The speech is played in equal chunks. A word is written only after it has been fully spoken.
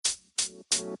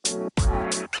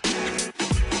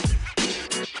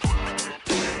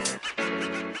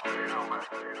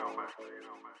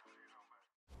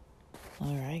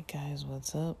Alright guys,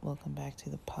 what's up? Welcome back to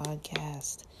the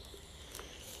podcast.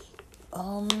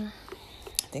 I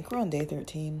think we're on day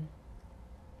 13.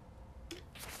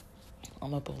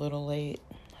 I'm up a little late,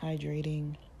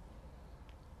 hydrating.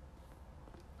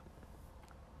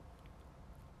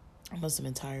 I must have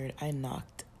been tired. I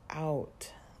knocked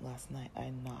out last night.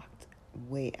 I knocked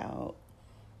way out.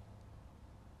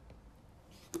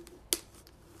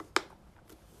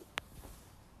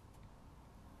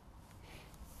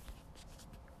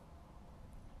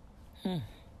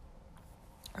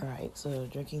 Alright, so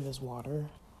drinking this water.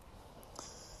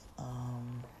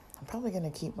 I'm probably going to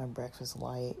keep my breakfast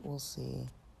light. We'll see.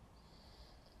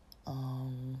 I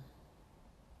don't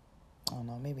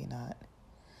know, maybe not.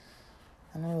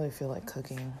 I don't really feel like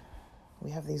cooking.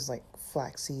 We have these like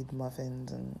flaxseed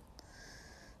muffins and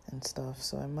stuff,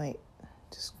 so I might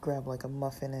just grab like a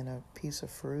muffin and a piece of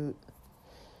fruit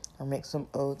or make some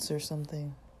oats or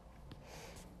something.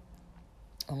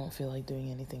 I don't feel like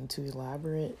doing anything too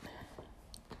elaborate.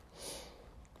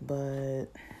 But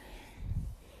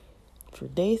for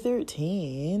day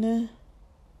 13,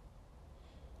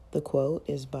 the quote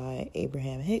is by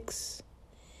Abraham Hicks.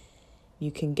 You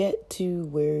can get to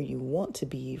where you want to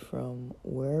be from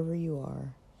wherever you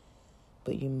are,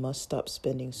 but you must stop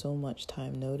spending so much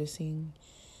time noticing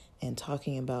and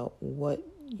talking about what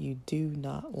you do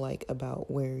not like about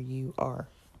where you are.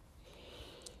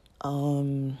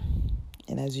 And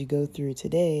as you go through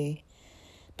today,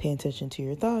 pay attention to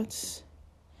your thoughts.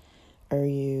 Are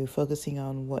you focusing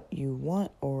on what you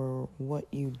want or what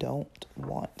you don't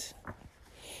want?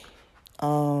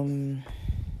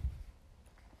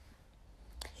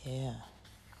 Yeah.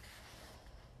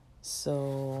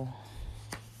 So,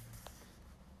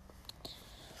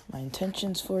 my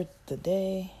intentions for the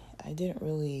day, I didn't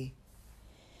really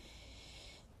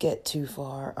get too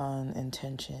far on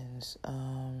intentions.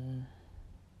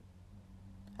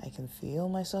 I can feel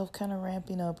myself kind of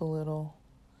ramping up a little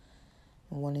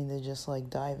and wanting to just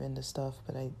like dive into stuff,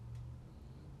 but I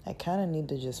kind of need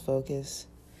to just focus.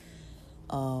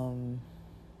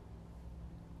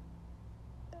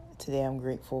 Today I'm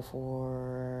grateful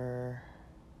for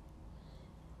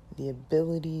the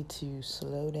ability to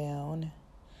slow down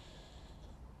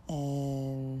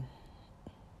and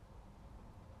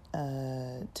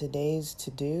today's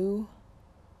to-do.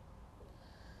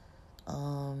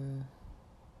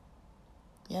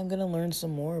 I'm going to learn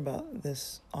some more about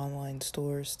this online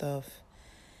store stuff,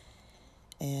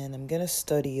 and I'm going to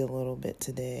study a little bit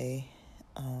today.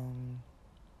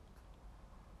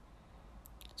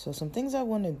 So some things I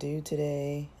want to do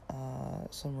today,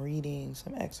 some reading,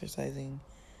 some exercising.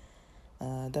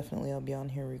 Definitely I'll be on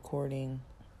here recording.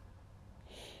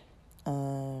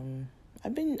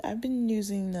 I've been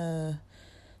using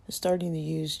starting to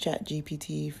use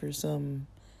ChatGPT for some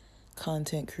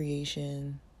content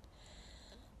creation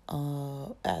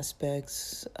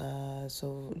aspects.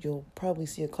 So you'll probably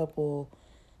see a couple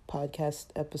podcast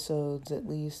episodes at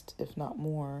least, if not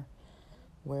more,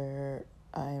 where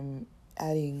I'm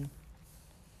adding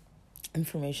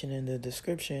information in the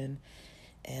description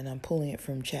and I'm pulling it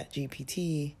from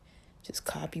ChatGPT, just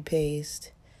copy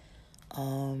paste.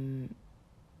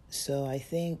 So I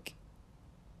think,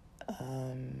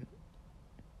 and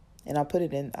I'll put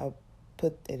it in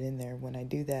there. When I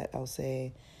do that, I'll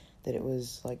say that it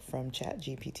was like from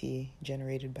ChatGPT,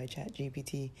 generated by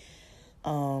ChatGPT,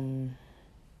 so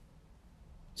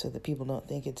that people don't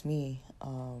think it's me.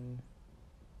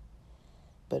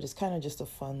 But it's kind of just a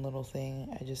fun little thing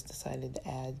I just decided to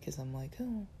add because I'm like,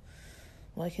 oh,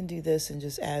 well, I can do this and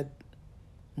just add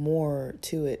more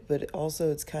to it. But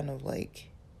also it's kind of like,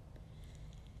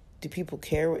 do people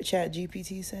care what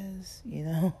ChatGPT says? You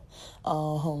know? I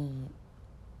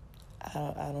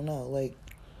don't know. Like,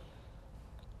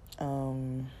 I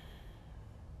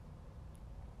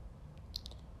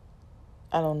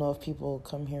don't know if people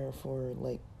come here for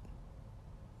like,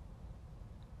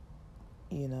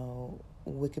 you know,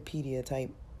 Wikipedia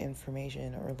type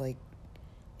information or like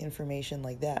information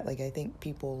like that. Like, I think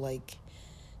people like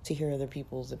to hear other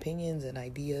people's opinions and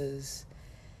ideas.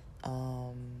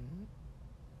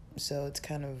 So it's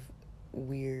kind of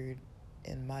weird,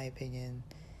 in my opinion,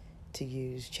 to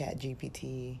use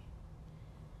ChatGPT,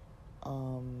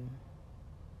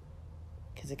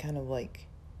 because it kind of like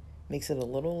makes it a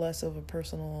little less of a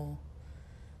personal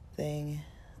thing,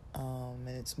 and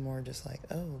it's more just like,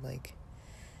 oh, like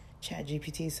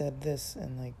ChatGPT said this,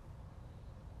 and like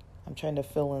I'm trying to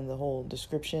fill in the whole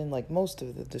description, like most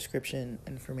of the description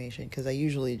information, because I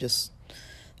usually just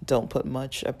don't put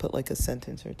much. I put like a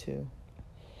sentence or two.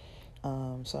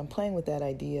 So I'm playing with that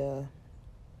idea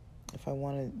if I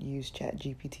want to use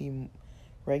ChatGPT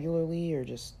regularly or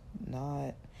just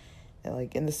not.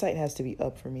 And the site has to be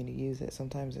up for me to use it.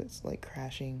 Sometimes it's like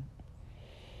crashing.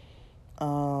 But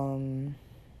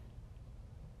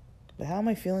how am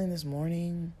I feeling this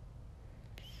morning?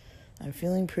 I'm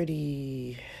feeling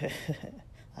pretty...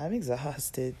 I'm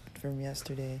exhausted from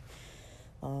yesterday.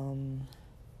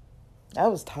 I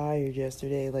was tired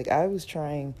yesterday. Like, I was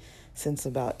trying since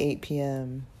about 8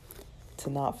 p.m. to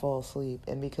not fall asleep.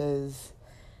 And because,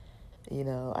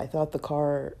 I thought the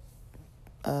car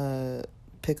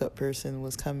pickup person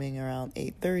was coming around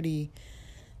 8:30,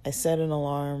 I set an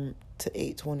alarm to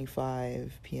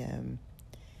 8:25 p.m.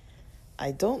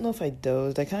 I don't know if I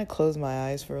dozed. I kind of closed my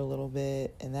eyes for a little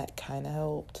bit, and that kind of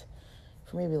helped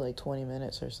for maybe like 20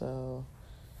 minutes or so.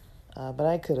 But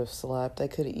I could have slept. I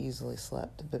could have easily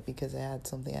slept. But because I had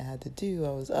something I had to do, I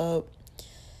was up.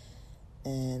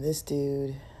 And this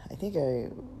dude, I think I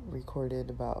recorded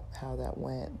about how that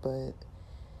went, but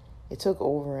it took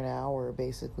over an hour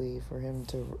basically for him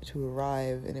to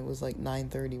arrive, and it was like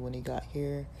 9:30 when he got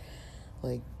here.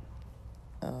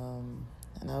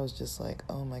 And I was just like,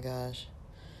 oh my gosh.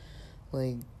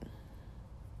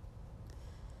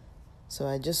 So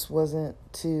I just wasn't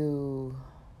too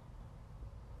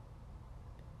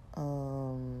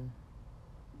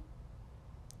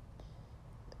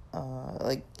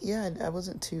I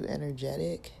wasn't too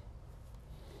energetic,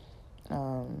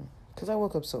 because I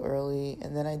woke up so early,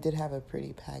 and then I did have a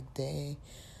pretty packed day,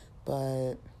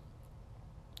 but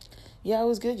yeah, it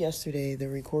was good yesterday. The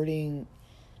recording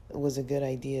was a good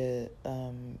idea,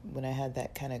 when I had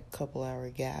that kind of couple hour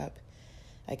gap.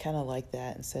 I kind of like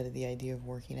that instead of the idea of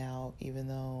working out, even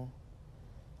though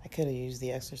I could have used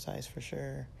the exercise for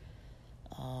sure.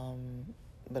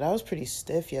 But I was pretty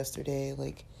stiff yesterday,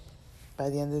 like by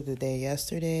the end of the day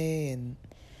yesterday, and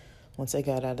once I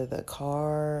got out of the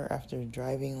car after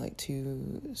driving like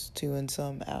 2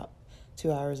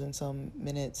 hours and some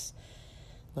minutes,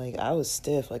 like I was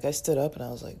stiff. Like I stood up and I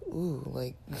was like, ooh,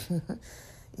 like,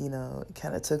 it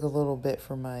kind of took a little bit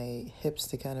for my hips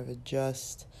to kind of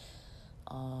adjust.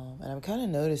 And I'm kind of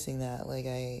noticing that, like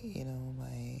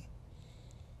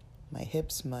my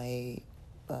hips, my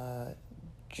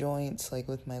joints, like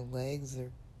with my legs, they're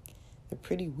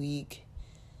pretty weak.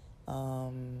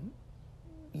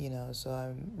 So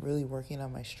I'm really working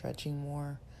on my stretching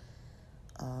more,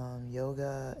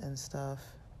 yoga and stuff.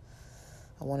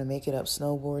 I want to make it up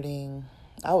snowboarding.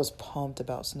 I was pumped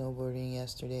about snowboarding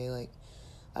yesterday. Like,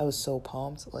 I was so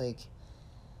pumped, like,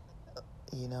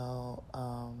 and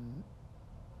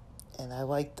I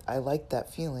liked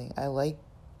that feeling. I like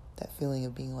that feeling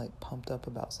of being like pumped up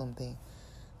about something.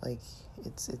 Like,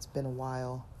 it's been a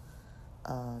while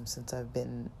since I've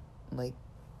been like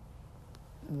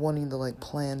wanting to like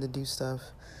plan to do stuff.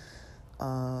 But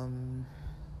I'm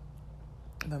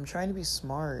trying to be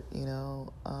smart,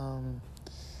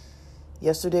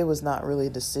 Yesterday was not really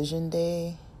a decision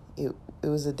day. It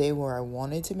was a day where I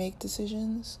wanted to make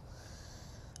decisions,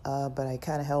 but I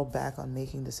kind of held back on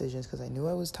making decisions because I knew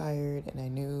I was tired, and I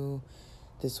knew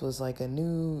this was like a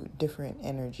new, different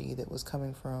energy that was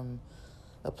coming from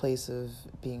a place of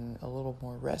being a little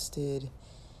more rested.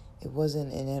 It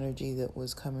wasn't an energy that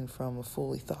was coming from a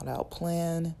fully thought out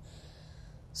plan.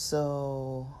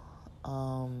 So,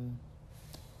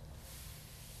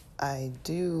 I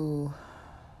do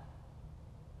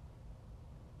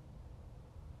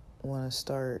want to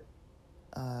start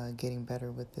getting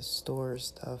better with this store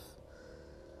stuff.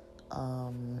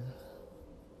 And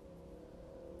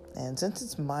since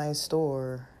it's my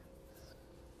store,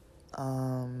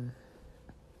 I'm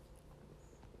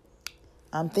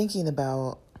thinking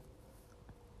about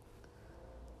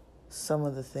some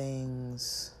of the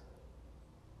things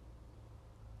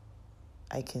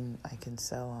I can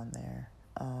sell on there.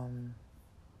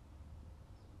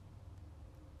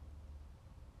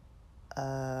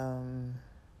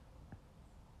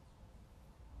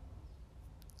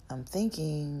 I'm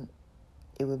thinking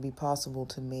it would be possible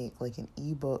to make like an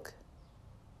ebook,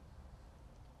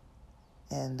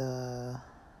 and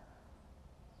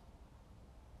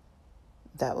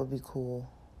that would be cool.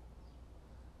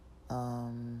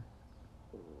 And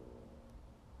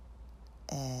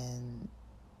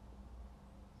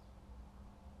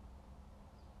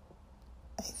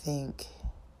I think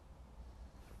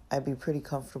I'd be pretty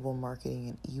comfortable marketing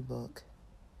an ebook.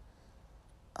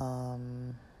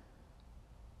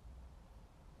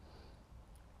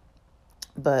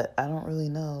 But I don't really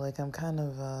know. Like, I'm kind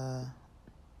of a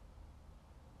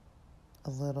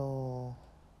little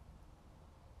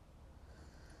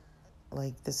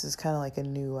like, this is kind of like a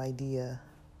new idea,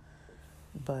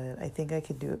 but I think I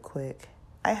could do it quick.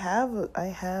 I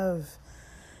have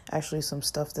actually some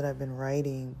stuff that I've been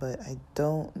writing, but I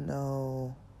don't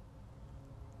know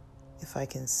if I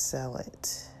can sell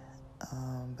it.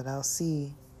 But I'll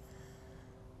see.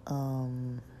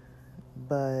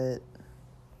 But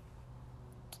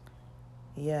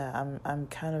yeah, I'm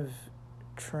kind of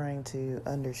trying to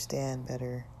understand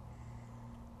better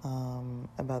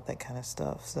about that kind of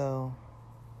stuff. So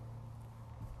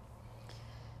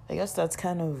I guess that's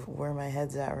kind of where my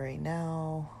head's at right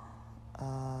now.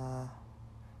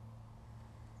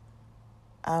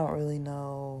 I don't really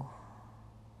know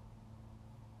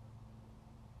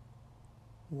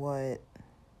what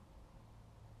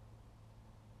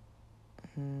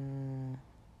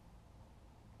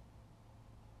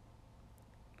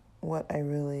I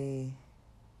really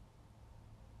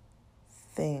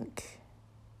think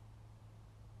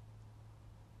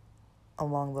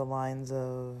along the lines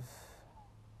of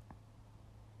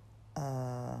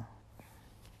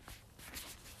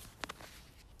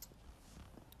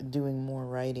doing more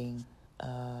writing.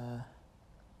 I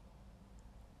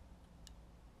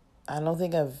don't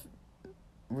think I've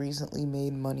recently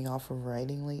made money off of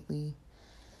writing lately.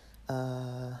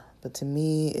 But to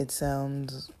me, it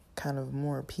sounds kind of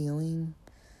more appealing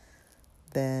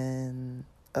than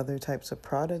other types of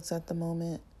products at the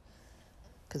moment.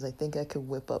 Because I think I could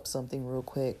whip up something real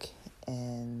quick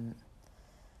and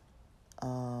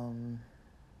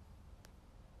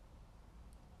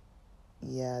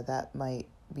yeah, that might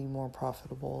be more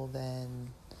profitable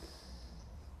than,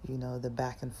 the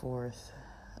back and forth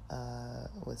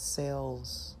with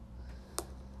sales.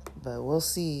 But we'll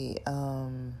see.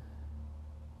 I'm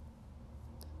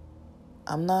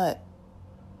not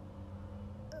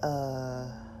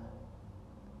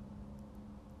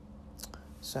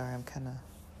sorry, I'm kind of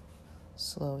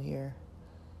slow here.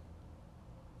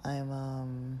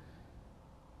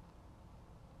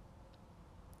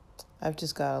 I've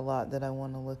just got a lot that I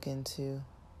want to look into.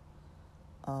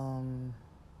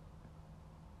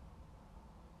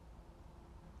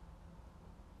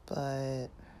 But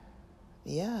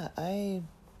yeah, I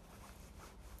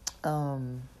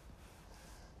don't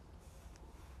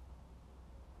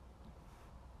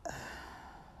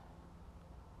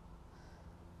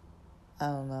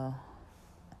know.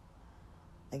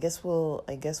 I guess we'll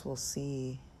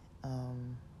see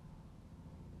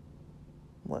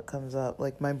what comes up.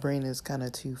 Like, my brain is kind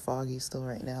of too foggy still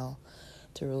right now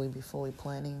to really be fully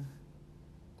planning.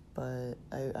 But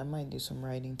I might do some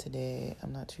writing today.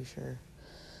 I'm not too sure.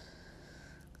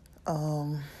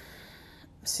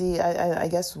 See, I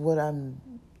guess what I'm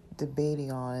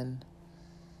debating on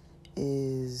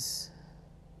is,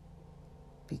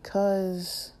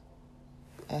 because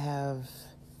I have,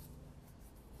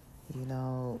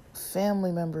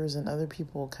 family members and other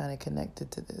people kind of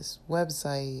connected to this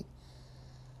website,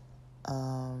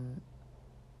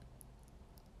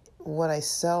 what I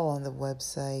sell on the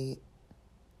website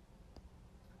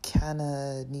kind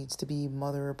of needs to be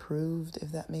mother approved,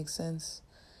 if that makes sense.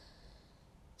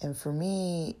 And for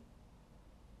me,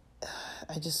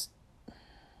 I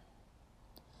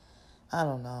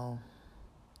don't know.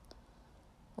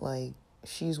 Like,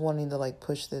 she's wanting to, like,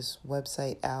 push this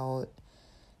website out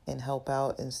and help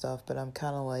out and stuff, but I'm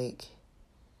kind of like,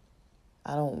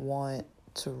 I don't want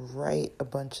to write a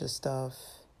bunch of stuff,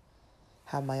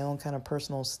 have my own kind of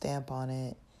personal stamp on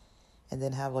it, and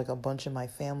then have, like, a bunch of my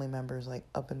family members, like,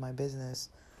 up in my business,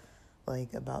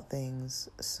 like, about things.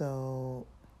 So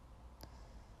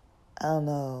I don't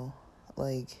know,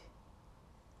 like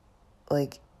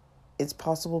it's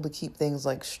possible to keep things,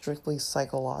 like, strictly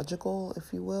psychological,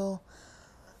 if you will,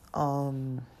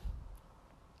 and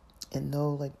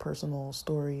no, like, personal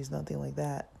stories, nothing like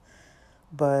that.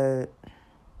 But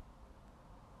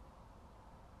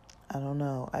I don't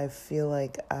know, I feel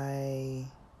like I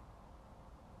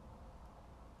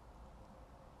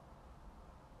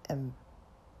am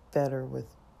better with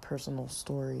personal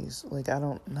stories. Like, I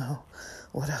don't know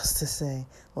what else to say.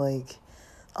 Like,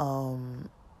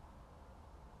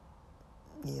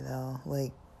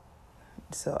 like,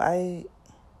 so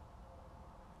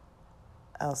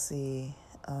I'll see.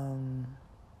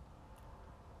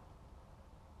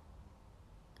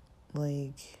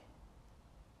 Like,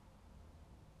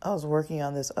 I was working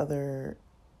on this other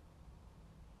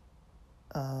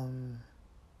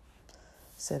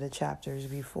set of chapters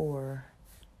before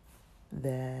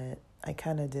that I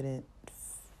kind of didn't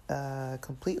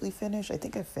completely finish. I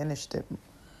think I finished it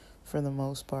for the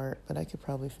most part, but I could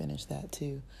probably finish that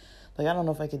too. Like, I don't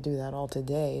know if I could do that all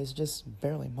today. It's just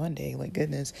barely Monday, like,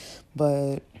 goodness.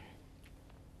 But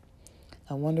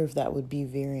I wonder if that would be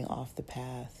veering off the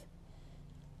path.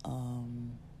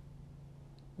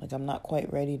 Like, I'm not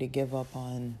quite ready to give up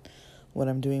on what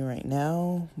I'm doing right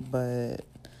now, but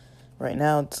right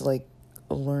now it's like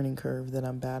a learning curve that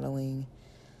I'm battling.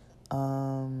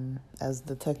 As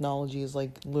the technology is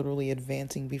like literally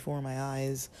advancing before my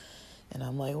eyes, and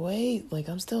I'm like, wait, like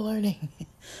I'm still learning.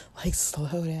 Like,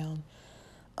 slow down.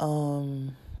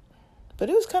 But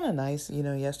it was kind of nice,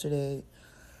 yesterday,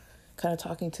 kind of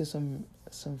talking to some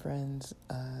friends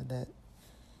that,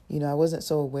 I wasn't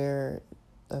so aware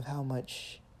of how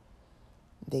much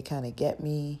they kind of get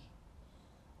me,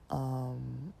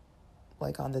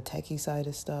 like on the techie side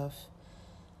of stuff.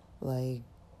 Like,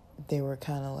 they were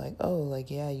kind of like, oh,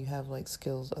 like, yeah, you have like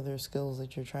other skills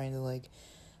that you're trying to like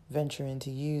venture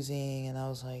into using. And I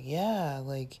was like, yeah,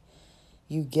 like,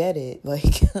 you get it.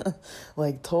 Like,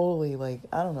 like totally, like,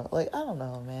 I don't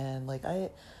know, man. Like, I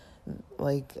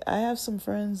have some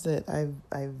friends that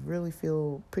I really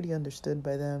feel pretty understood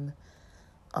by them.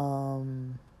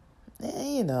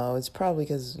 It's probably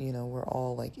because, we're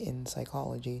all like in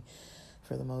psychology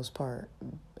for the most part.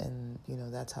 And,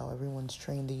 that's how everyone's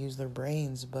trained to use their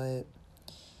brains. But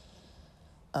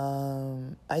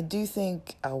I do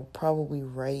think I'll probably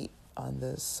write on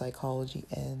the psychology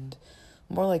end,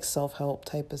 more like self-help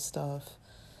type of stuff.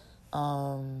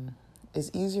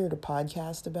 It's easier to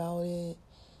podcast about it,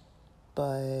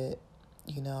 but,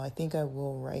 I think I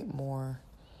will write more.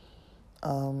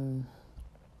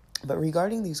 But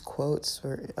regarding these quotes,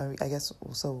 or I guess,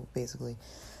 so basically,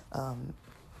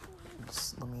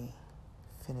 just let me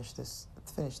finish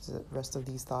the rest of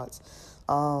these thoughts.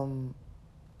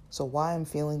 So why I'm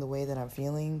feeling the way that I'm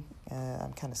feeling,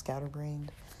 I'm kind of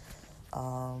scatterbrained.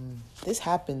 This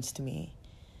happens to me.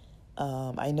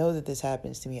 I know that this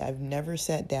happens to me. I've never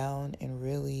sat down and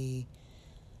really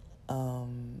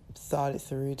thought it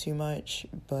through too much,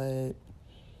 but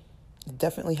it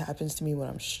definitely happens to me when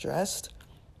I'm stressed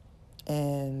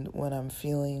and when I'm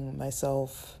feeling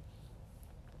myself,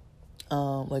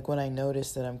 like when I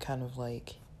notice that I'm kind of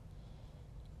like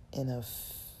in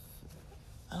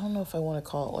I don't know if I want to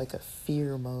call it like a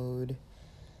fear mode,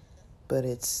 but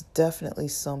it's definitely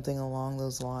something along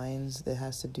those lines that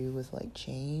has to do with like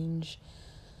change.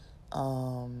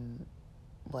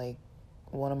 Like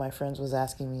one of my friends was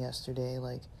asking me yesterday,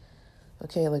 like,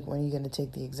 okay, like when are you going to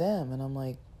take the exam? And I'm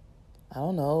like, I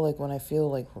don't know, like when I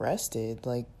feel like rested.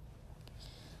 Like,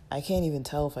 I can't even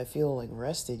tell if I feel like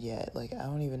rested yet. Like, I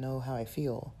don't even know how I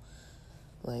feel.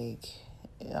 Like,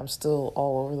 I'm still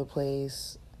all over the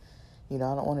place. I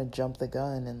don't want to jump the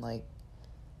gun and like,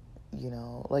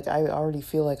 like I already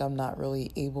feel like I'm not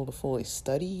really able to fully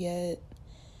study yet.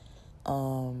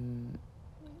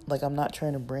 Like I'm not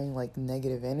trying to bring like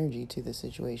negative energy to the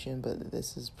situation, but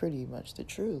this is pretty much the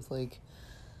truth. Like,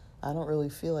 I don't really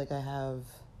feel like I have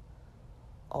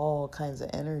all kinds of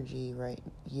energy right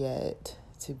yet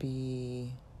to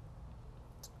be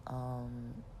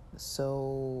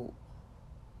so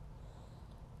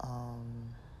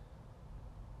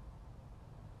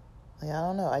like, I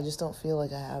don't know, I just don't feel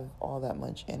like I have all that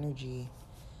much energy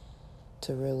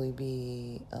to really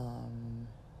be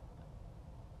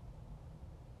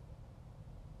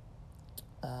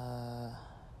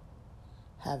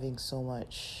having so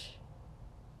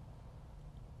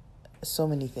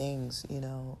many things,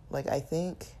 like I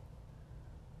think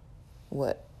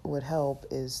what would help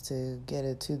is to get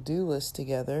a to-do list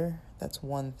together. That's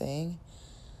one thing.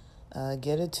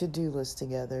 Get a to-do list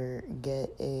together,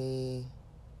 get a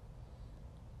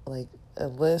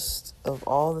list of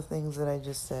all the things that I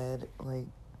just said, like,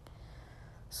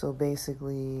 so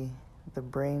basically the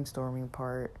brainstorming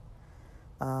part.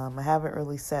 I haven't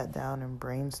really sat down and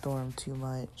brainstormed too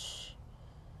much.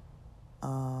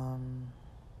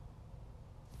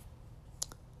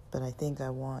 But I think I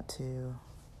want to.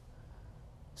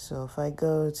 So if I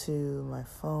go to my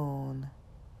phone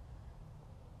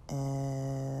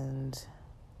and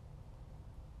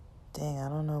dang, I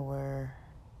don't know where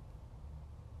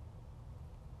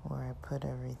I put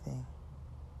everything.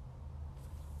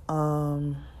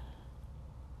 Alright,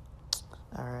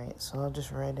 so I'll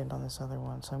just write it on this other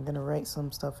one. So I'm gonna write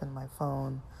some stuff in my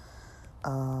phone.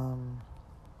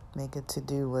 Make a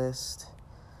to-do list.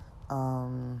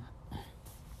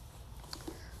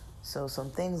 So some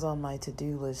things on my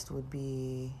to-do list would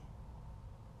be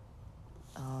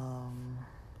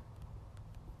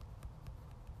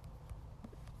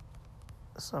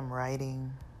some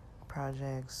writing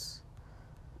projects,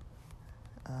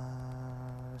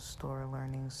 store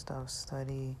learning stuff,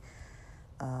 study,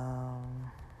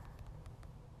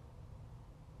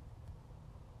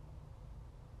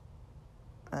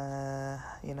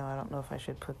 I don't know if I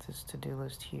should put this to-do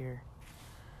list here.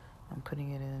 I'm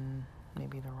putting it in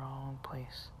maybe the wrong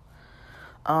place.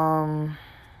 I'm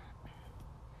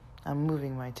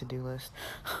moving my to-do list.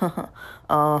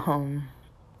 I'm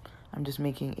just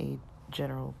making a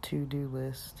general to-do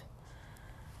list.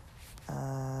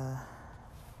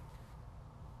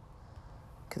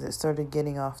 Because it started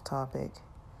getting off topic.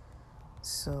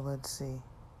 So let's see.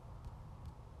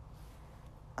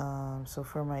 So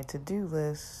for my to-do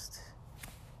list,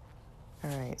 all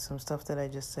right, some stuff that I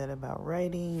just said about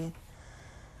writing,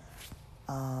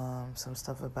 some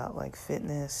stuff about like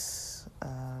fitness,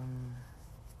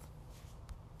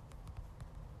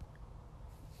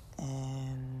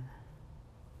 and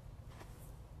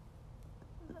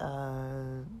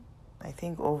I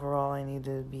think overall I need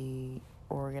to be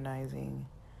organizing.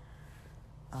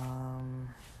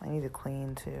 I need to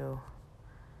clean too.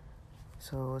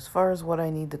 So as far as what I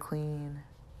need to clean,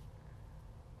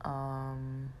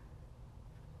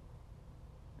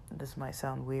 this might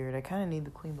sound weird. I kind of need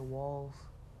to clean the walls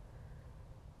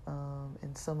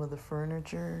and some of the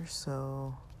furniture.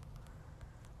 So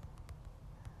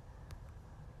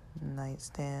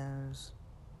nightstands,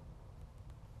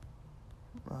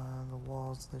 the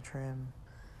walls, the trim.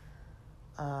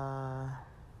 I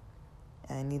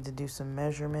need to do some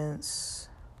measurements,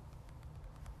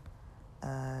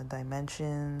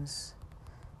 dimensions,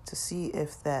 to see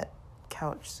if that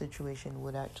couch situation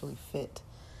would actually fit.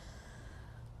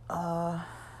 I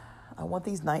want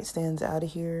these nightstands out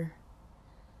of here.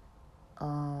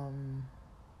 So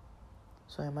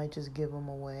I might just give them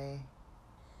away.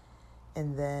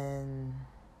 And then,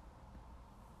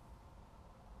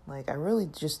 like, I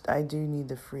do need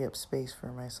to free up space for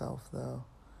myself, though.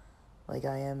 Like,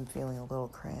 I am feeling a little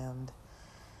crammed.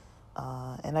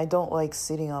 And I don't like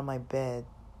sitting on my bed.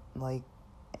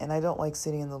 And I don't like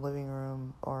sitting in the living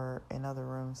room or in other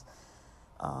rooms,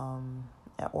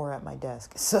 or at my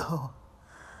desk. So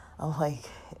I'm like,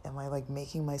 am I like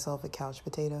making myself a couch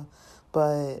potato?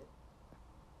 But,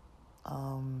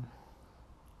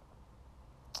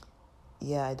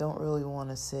 yeah, I don't really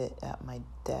want to sit at my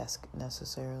desk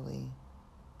necessarily.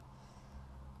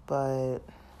 But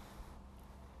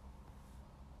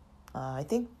I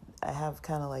think I have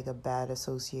kind of like a bad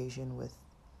association with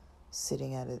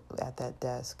sitting at that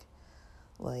desk.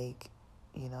 Like,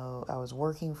 you know, I was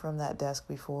working from that desk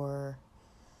before.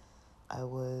 I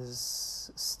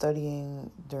was studying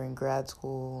during grad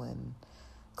school and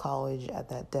college at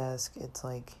that desk. It's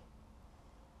like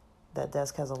that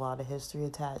desk has a lot of history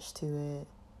attached to it.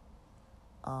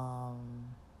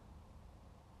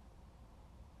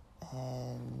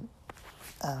 And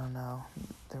I don't know,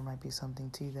 there might be something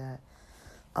to that.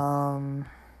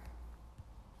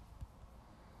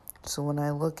 So when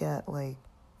I look at like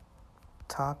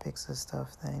topics and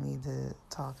stuff that I need to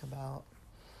talk about,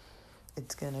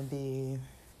 it's gonna be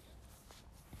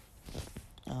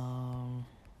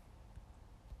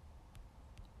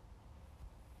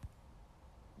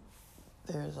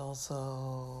there's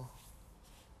also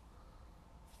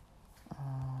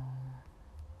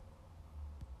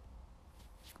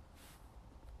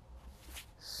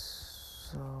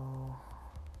so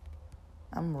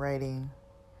I'm writing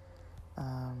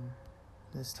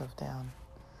this stuff down.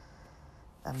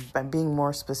 I'm being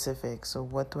more specific. So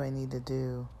what do I need to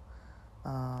do?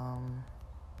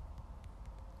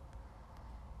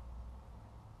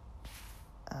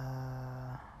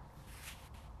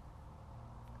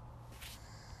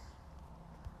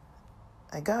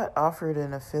 I got offered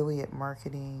an affiliate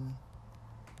marketing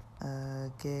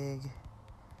gig.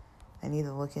 I need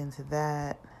to look into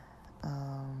that.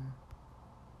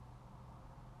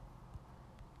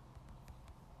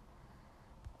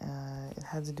 It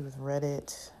had to do with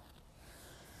Reddit.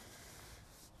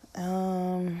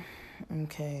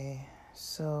 Okay,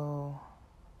 so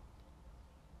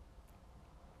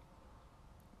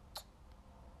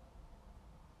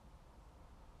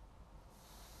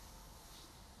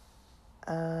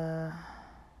I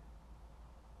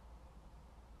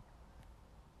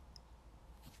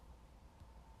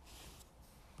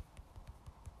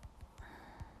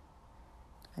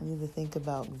need to think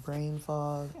about brain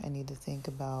fog. I need to think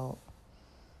about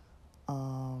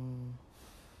kind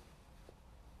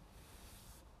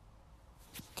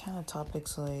of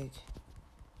topics like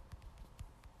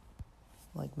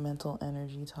mental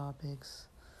energy topics,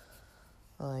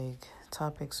 like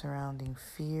topics surrounding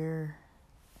fear,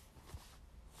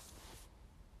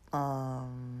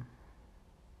 and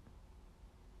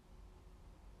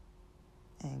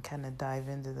kind of dive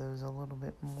into those a little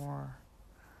bit more.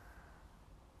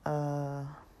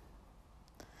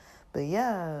 But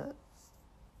yeah,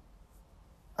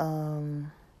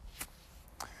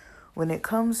 when it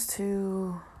comes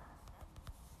to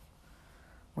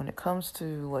when it comes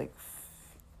to like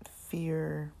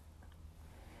fear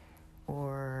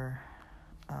or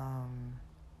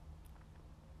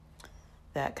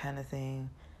that kind of thing,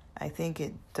 I think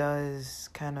it does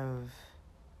kind of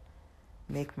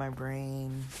make my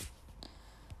brain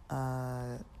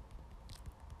a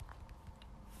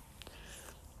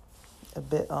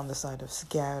bit on the side of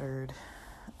scattered.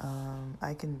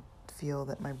 I can feel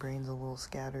that my brain's a little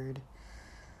scattered,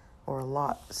 or a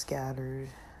lot scattered.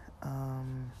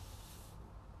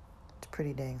 It's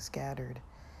pretty dang scattered.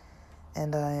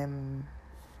 And I'm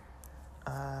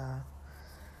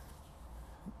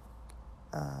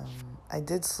I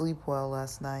did sleep well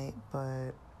last night,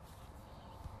 but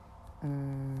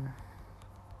I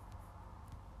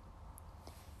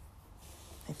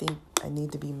think I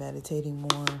need to be meditating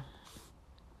more.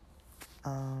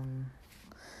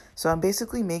 So I'm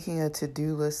basically making a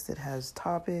to-do list that has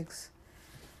topics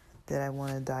that I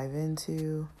want to dive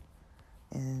into,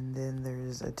 and then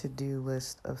there's a to-do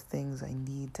list of things I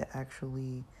need to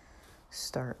actually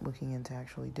start looking into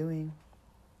actually doing.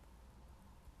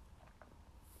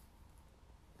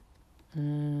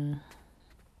 And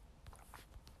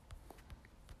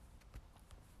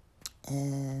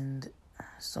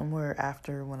somewhere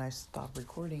after when I stop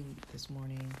recording this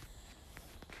morning,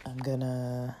 I'm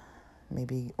gonna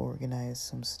maybe organize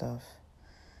some stuff.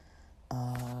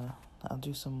 I'll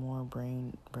do some more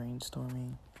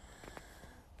brainstorming.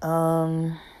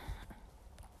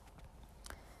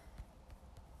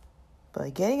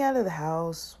 But getting out of the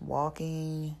house,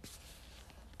 walking,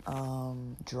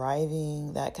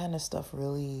 driving, that kind of stuff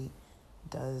really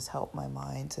does help my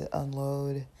mind to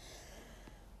unload.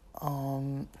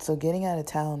 So getting out of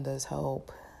town does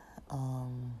help.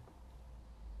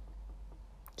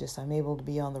 Just I'm able to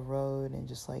be on the road and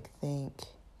just like think.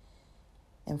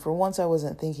 And for once I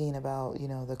wasn't thinking about,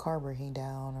 the car breaking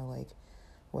down or like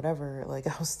whatever. Like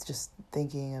I was just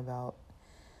thinking about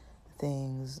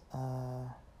things,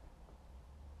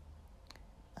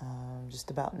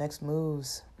 just about next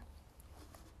moves.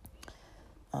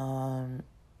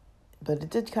 But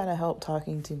it did kind of help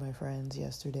talking to my friends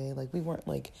yesterday. Like we weren't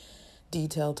like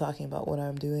detailed talking about what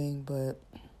I'm doing, but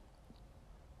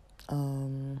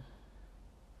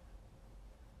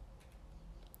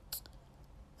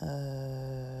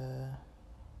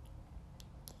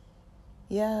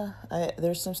yeah,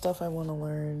 there's some stuff I want to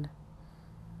learn.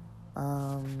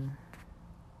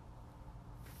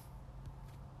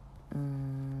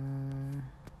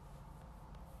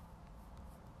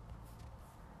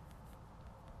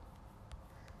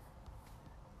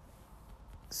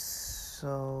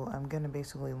 So I'm going to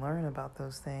basically learn about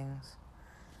those things.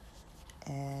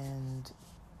 And,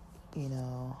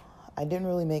 I didn't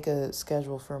really make a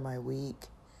schedule for my week.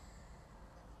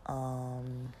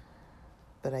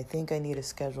 But I think I need a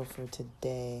schedule for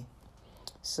today.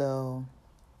 So,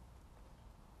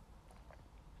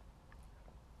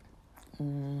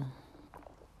 I'll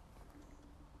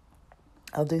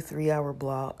do 3-hour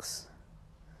blocks.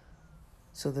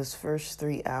 So this first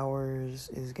 3 hours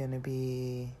is going to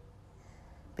be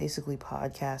basically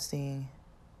podcasting.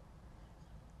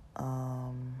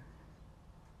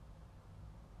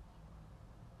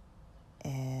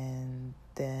 And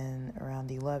then around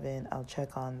 11, I'll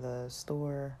check on the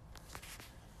store.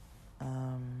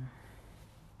 I'm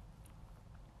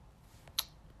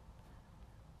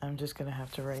just going to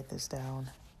have to write this down.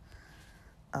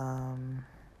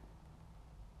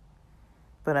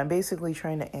 But I'm basically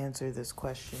trying to answer this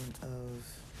question of,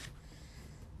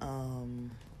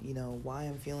 why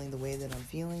I'm feeling the way that I'm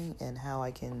feeling and how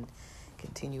I can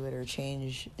continue it or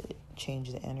change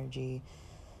the energy.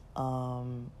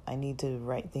 I need to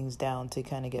write things down to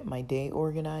kind of get my day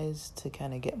organized, to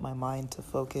kind of get my mind to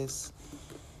focus.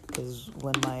 Because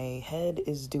when my head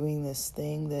is doing this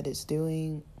thing that it's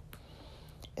doing,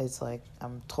 it's like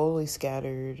I'm totally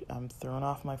scattered. I'm thrown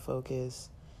off my focus.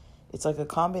 It's like a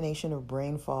combination of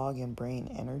brain fog and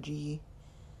brain energy.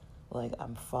 Like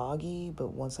I'm foggy,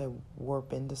 but once I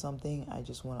warp into something, I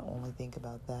just want to only think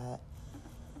about that.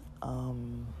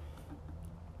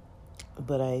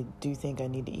 But I do think I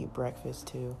need to eat breakfast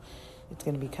too. It's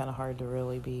going to be kind of hard to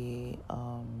really be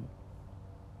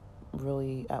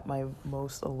really at my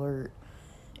most alert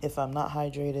if I'm not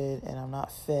hydrated and I'm not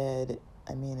fed.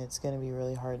 I mean, it's going to be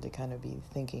really hard to kind of be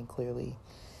thinking clearly.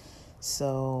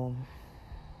 So,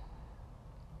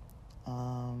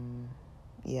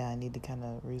 yeah, I need to kind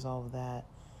of resolve that.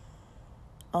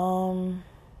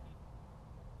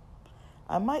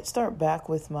 I might start back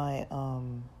with my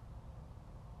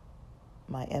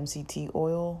my MCT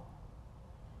oil,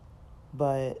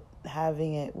 but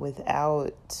having it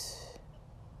without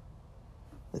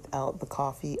without the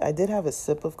coffee. I did have a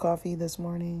sip of coffee this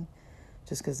morning,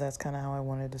 just because that's kind of how I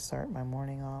wanted to start my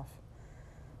morning off.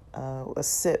 A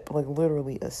sip, like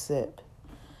literally a sip.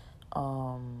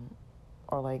 Or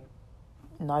like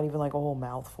not even like a whole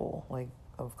mouthful like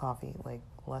of coffee, like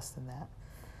less than that.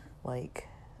 Like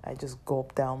I just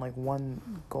gulped down like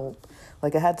one gulp.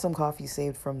 Like I had some coffee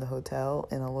saved from the hotel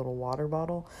in a little water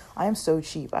bottle. I am so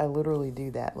cheap. I literally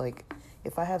do that. Like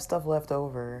if I have stuff left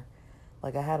over,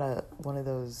 like I had one of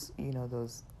those,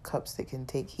 those cups that can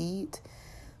take heat,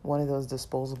 one of those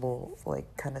disposable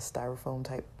like kind of styrofoam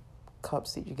type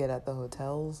cups that you get at the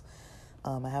hotels.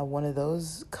 I had one of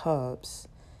those cups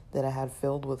that I had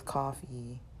filled with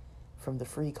coffee from the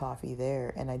free coffee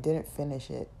there, and I didn't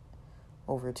finish it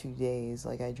over 2 days.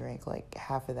 Like I drank like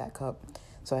half of that cup.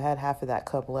 So I had half of that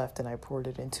cup left, and I poured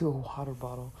it into a water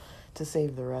bottle to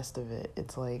save the rest of it.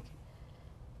 It's like,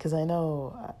 because I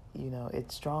know,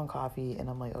 it's strong coffee, and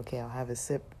I'm like, okay, I'll have a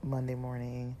sip Monday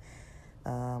morning.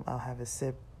 I'll have a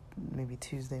sip maybe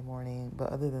Tuesday morning. But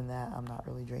other than that, I'm not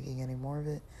really drinking any more of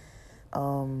it.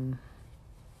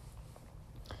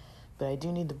 But I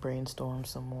do need to brainstorm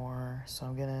some more, so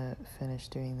I'm going to finish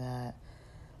doing that.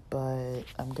 But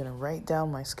I'm going to write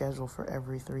down my schedule for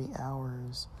every 3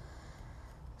 hours.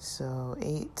 So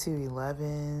 8 to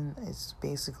 11, it's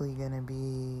basically going to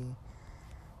be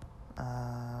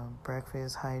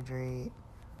breakfast, hydrate,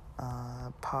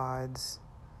 pods.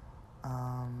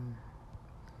 From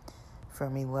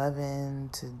 11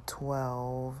 to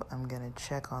 12, I'm going to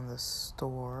check on the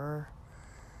store.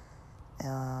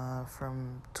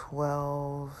 From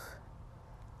 12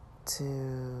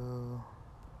 to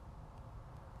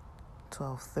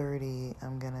 12:30,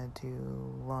 I'm gonna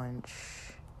do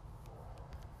lunch.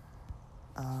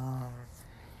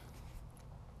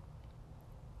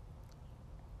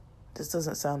 This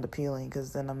doesn't sound appealing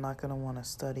because then I'm not gonna want to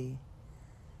study.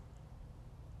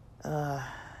 I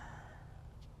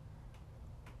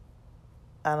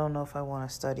don't know if I want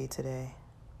to study today.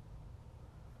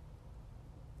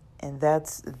 And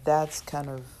that's kind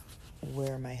of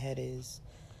where my head is.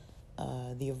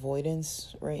 The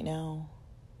avoidance right now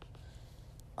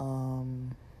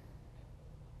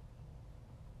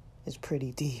is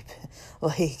pretty deep.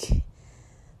 Like,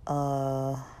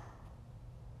 I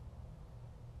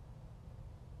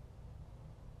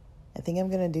think I'm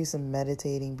going to do some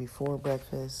meditating before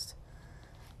breakfast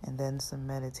and then some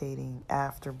meditating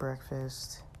after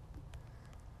breakfast.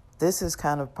 This is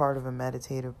kind of part of a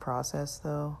meditative process,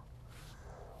 though.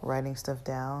 Writing stuff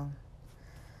down.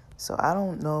 So I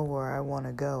don't know where I want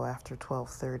to go after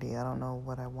 12:30. I don't know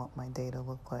what I want my day to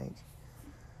look like.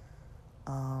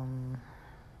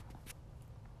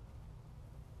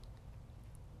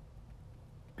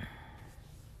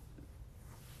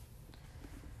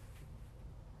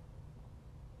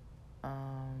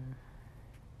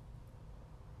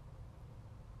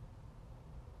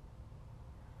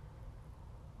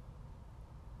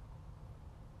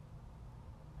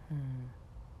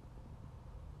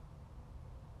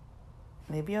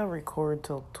 Maybe I'll record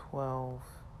till 12.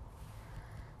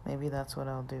 Maybe that's what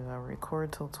I'll do. I'll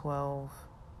record till 12.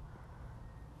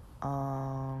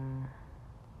 And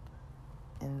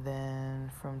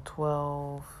then from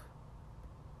 12,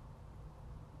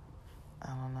 I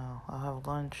don't know, I'll have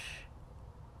lunch.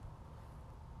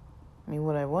 I mean,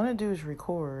 what I want to do is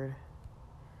record.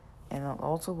 And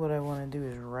also what I want to do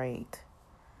is write.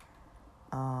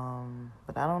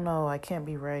 But I don't know, I can't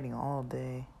be writing all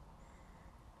day.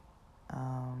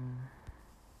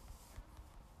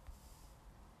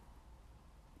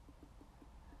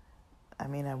 I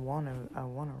mean, I want to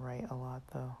write a lot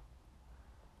though.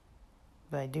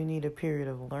 But I do need a period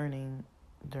of learning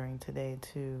during today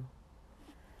too.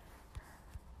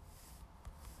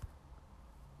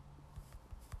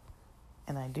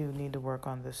 And I do need to work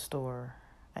on this store.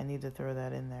 I need to throw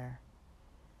that in there.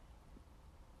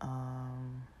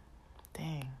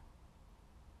 Dang.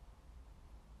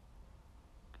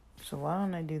 So why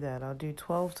don't I do that? I'll do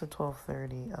 12 to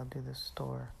 12:30. I'll do the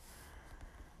store.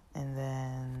 And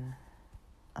then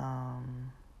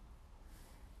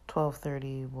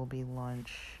 12:30 will be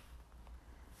lunch.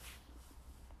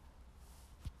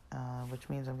 Which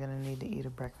means I'm going to need to eat a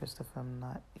breakfast if I'm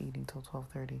not eating till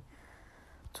 12:30.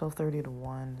 12:30 to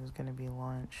 1 is going to be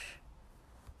lunch.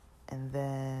 And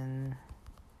then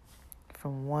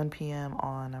from 1 p.m.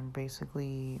 on, I'm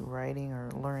basically writing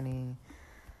or learning.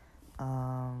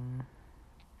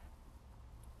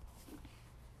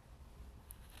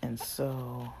 And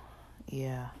so,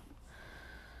 yeah.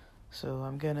 So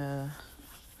I'm going to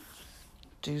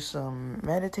do some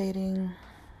meditating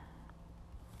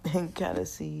and kind of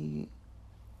see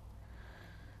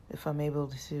if I'm able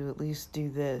to at least do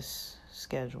this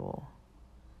schedule.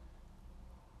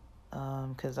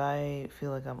 Because I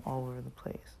feel like I'm all over the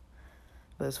place.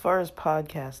 But as far as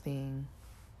podcasting,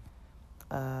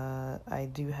 I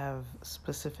do have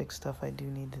specific stuff I do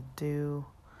need to do.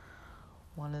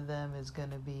 One of them is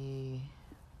going to be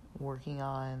working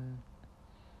on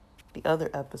the other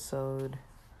episode.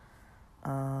 I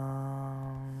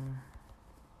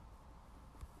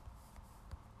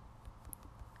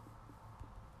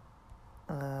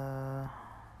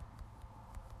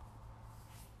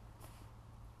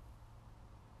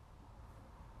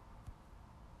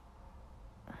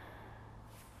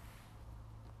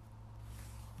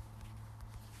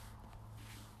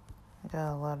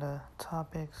got a lot of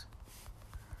topics.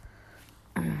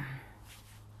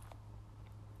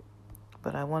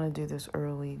 But I want to do this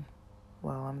early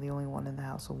while I'm the only one in the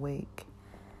house awake.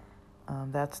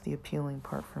 That's the appealing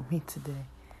part for me today.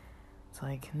 It's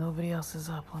like, nobody else is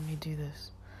up. Let me do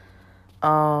this.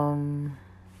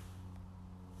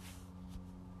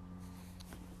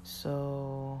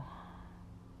 So...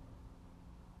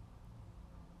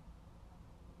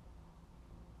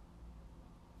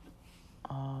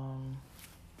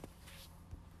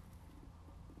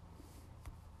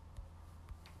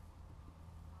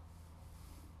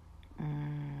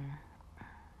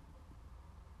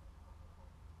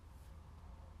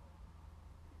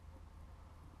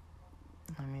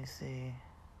 let me see.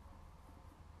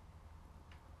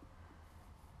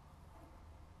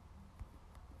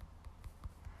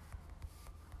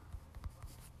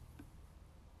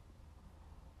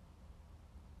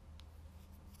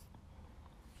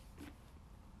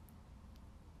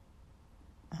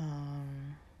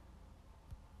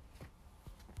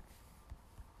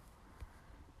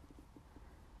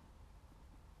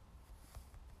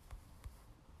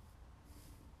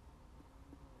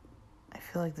 I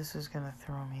feel like this is gonna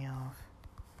throw me off.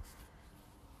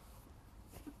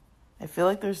 I feel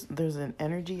like there's an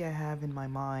energy I have in my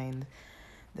mind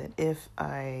that if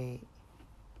I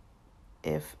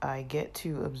get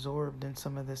too absorbed in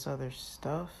some of this other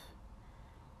stuff,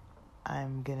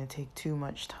 I'm gonna take too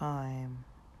much time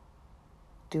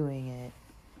doing it.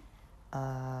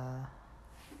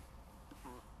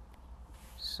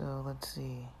 So let's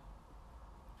see.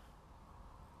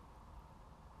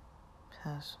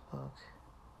 Passbook.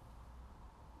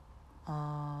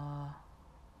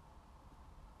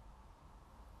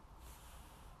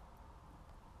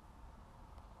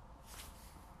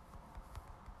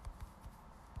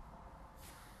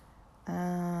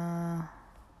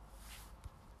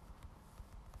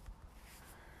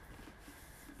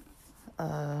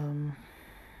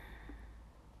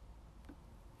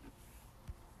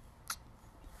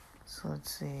 So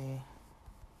let's see.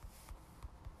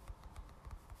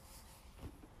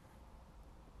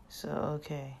 So,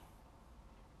 okay.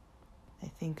 I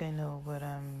think I know what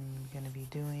I'm going to be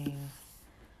doing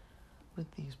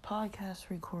with these podcast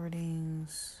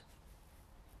recordings.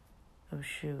 Oh,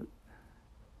 shoot.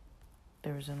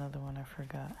 There was another one I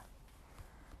forgot.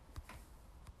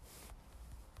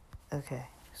 Okay,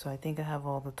 so I think I have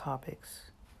all the topics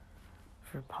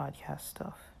for podcast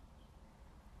stuff.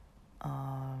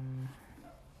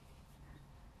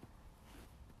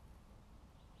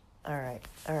 All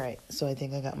right. So I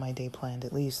think I got my day planned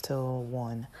at least till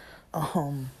 1.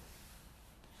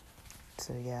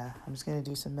 So yeah, I'm just gonna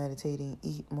do some meditating,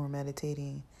 eat more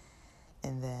meditating,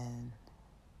 and then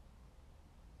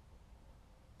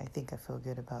I think I feel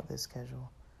good about this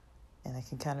schedule, and I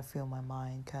can kind of feel my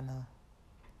mind kind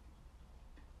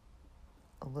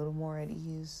of a little more at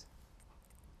ease.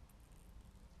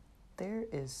 There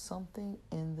is something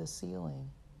in the ceiling.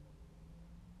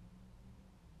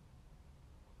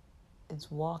 It's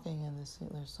walking in the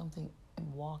ceiling. There's something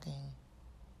in walking.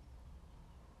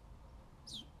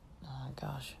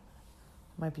 Gosh.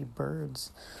 It might be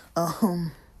birds.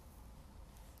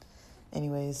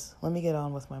 Anyways, let me get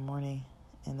on with my morning.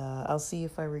 And I'll see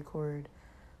if I record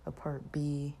a part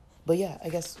B. But yeah, I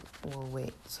guess we'll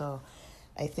wait. So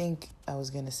I think I was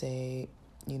going to say,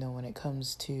 when it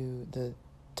comes to the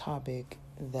topic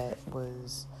that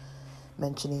was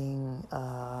mentioning,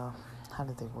 how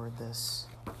did they word this?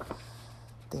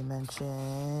 They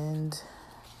mentioned,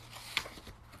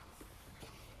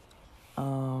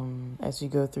 as you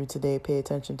go through today, pay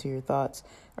attention to your thoughts.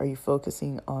 Are you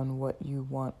focusing on what you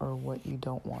want or what you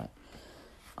don't want?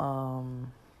 I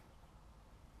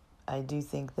do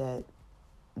think that,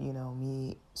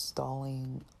 me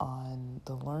stalling on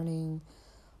the learning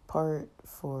part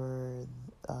for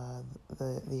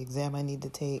the exam I need to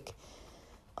take,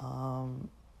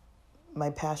 my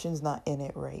passion's not in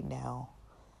it right now.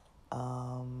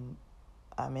 I'm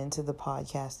into the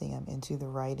podcasting. I'm into the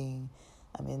writing.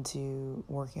 I'm into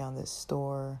working on this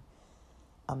store.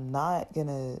 I'm not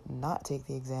gonna not take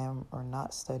the exam or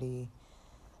not study.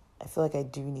 I feel like I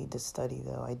do need to study,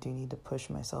 though. I do need to push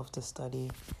myself to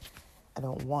study. I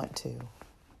don't want to,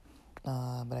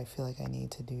 but I feel like I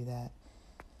need to do that.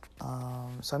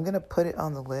 So I'm gonna put it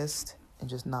on the list and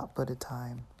just not put a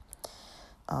time.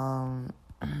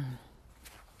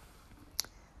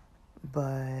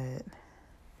 But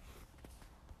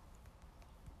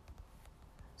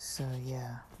so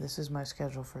yeah, this is my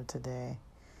schedule for today.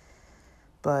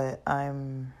 But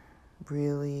I'm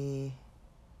really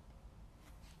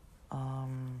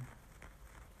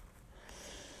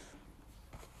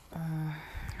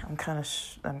I'm kind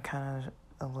of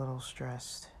a little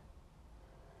stressed.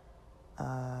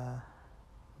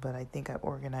 But I think I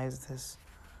organized this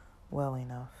well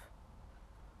enough.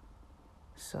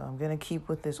 So I'm going to keep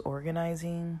with this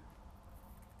organizing.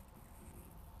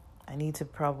 I need to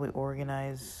probably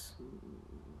organize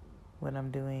what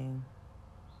I'm doing.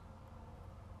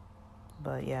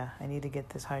 But yeah, I need to get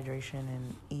this hydration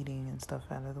and eating and stuff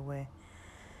out of the way.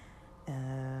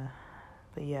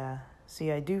 But yeah,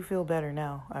 see, I do feel better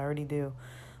now. I already do.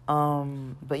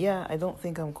 But yeah, I don't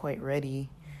think I'm quite ready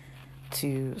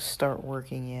to start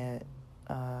working yet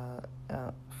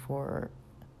for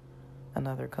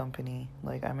another company.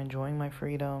 Like, I'm enjoying my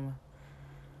freedom,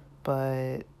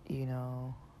 but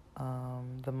the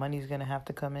money's gonna have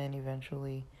to come in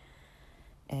eventually.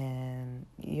 And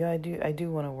yeah, I do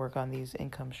want to work on these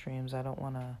income streams. I don't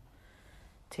want to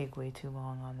take way too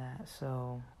long on that.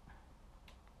 So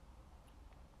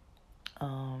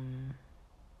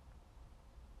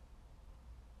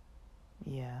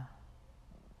yeah.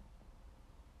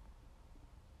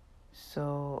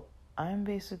 So I'm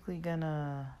basically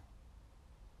gonna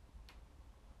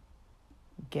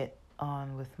get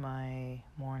on with my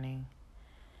morning,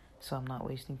 so I'm not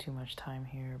wasting too much time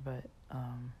here. But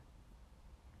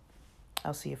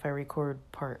I'll see if I record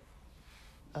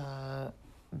the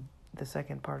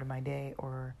second part of my day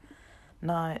or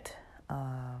not.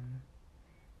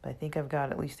 But I think I've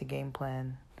got at least a game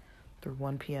plan through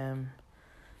 1 p.m.,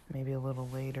 maybe a little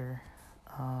later.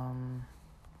 All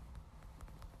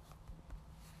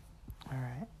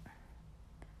right.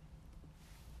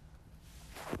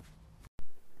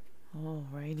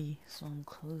 Alrighty, so I'm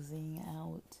closing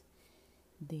out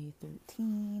day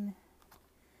 13.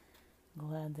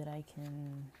 Glad that I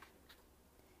can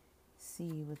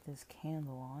see with this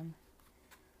candle on.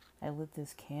 I lit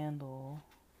this candle,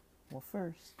 I'll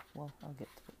get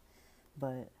to it,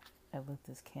 but I lit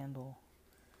this candle,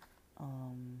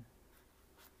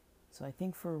 so I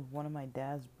think for one of my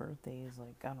dad's birthdays,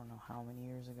 like, I don't know how many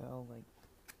years ago, like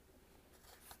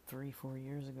 3-4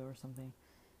 years ago or something,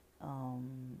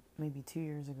 maybe 2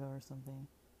 years ago or something,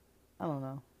 I don't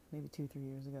know, maybe 2-3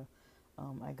 years ago,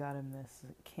 I got him this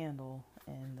candle,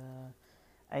 and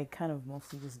I kind of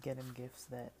mostly just get him gifts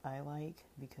that I like,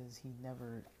 because he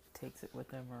never takes it with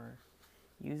him or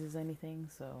uses anything.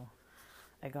 So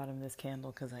I got him this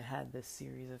candle because I had this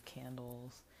series of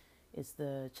candles. It's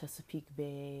the Chesapeake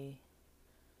Bay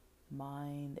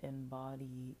Mind and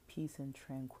Body Peace and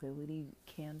Tranquility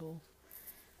candle.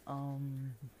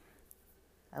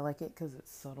 I like it because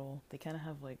it's subtle. They kind of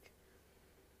have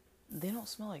they don't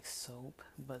smell like soap,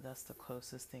 but that's the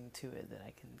closest thing to it that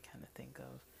I can kind of think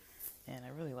of. And I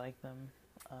really like them.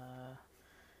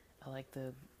 I like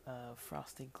the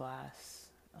frosted glass.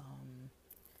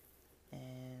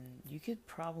 And you could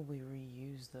probably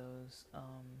reuse those.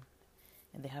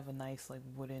 And they have a nice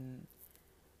wooden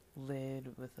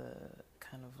lid with a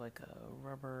kind of like a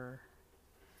rubber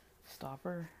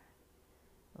stopper.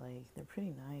 They're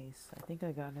pretty nice. I think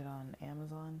I got it on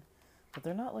Amazon, but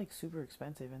they're not super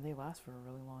expensive, and they last for a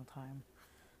really long time.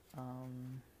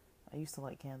 I used to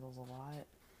light candles a lot,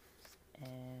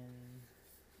 and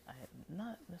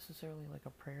not necessarily a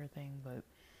prayer thing, but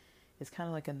it's kind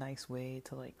of a nice way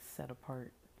to set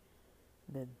apart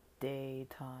the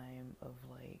daytime of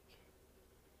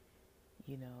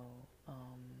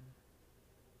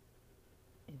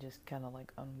and just kind of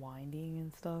unwinding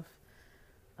and stuff.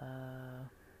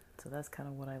 So that's kind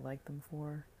of what I like them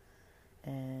for.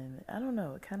 And I don't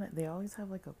know, they always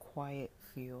have a quiet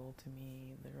feel to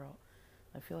me.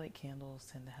 I feel like candles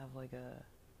tend to have a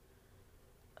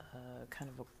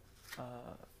kind of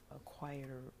a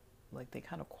quieter, they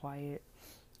kind of quiet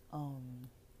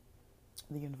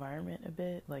the environment a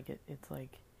bit. It's I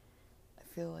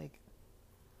feel like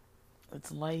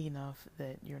it's light enough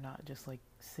that you're not just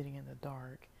sitting in the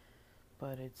dark,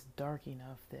 but it's dark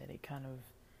enough that it kind of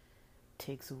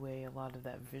takes away a lot of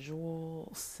that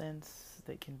visual sense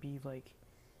that can be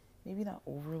maybe not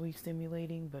overly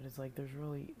stimulating, but it's like there's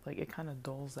really, like, it kind of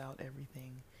dulls out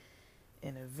everything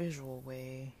in a visual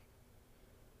way,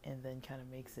 and then kind of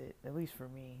makes it, at least for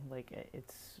me, like,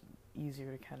 it's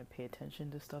easier to kind of pay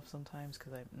attention to stuff sometimes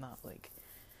because I'm not, like,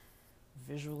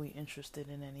 visually interested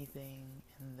in anything.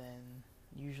 And then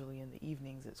usually in the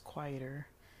evenings it's quieter.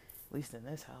 At least in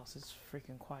this house, it's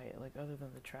freaking quiet, like, other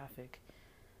than the traffic,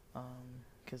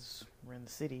 because we're in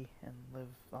the city and live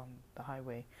on the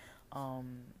highway.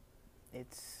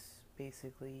 It's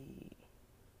basically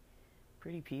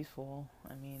pretty peaceful.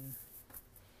 I mean,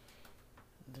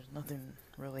 there's nothing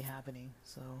really happening,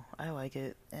 so I like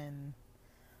it. And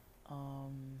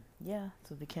yeah,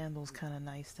 so the candle's kind of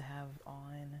nice to have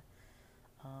on.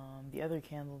 The other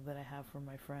candle that I have from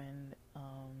my friend,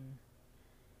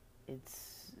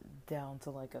 it's down to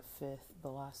like a fifth, the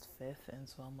last fifth, and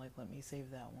so I'm like, let me save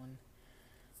that one.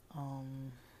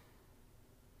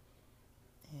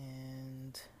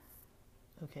 And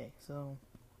okay, so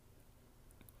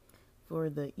for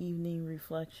the evening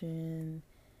reflection,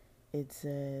 it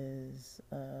says,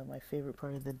 my favorite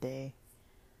part of the day.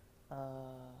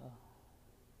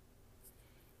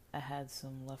 I had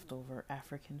some leftover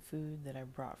African food that I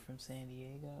brought from San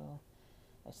Diego.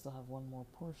 I still have one more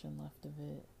portion left of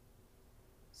it.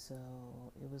 So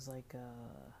it was like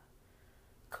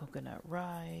coconut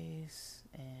rice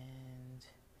and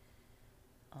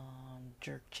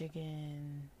jerk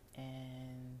chicken,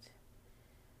 and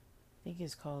I think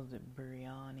it's called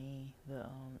biryani, the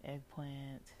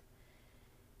eggplant,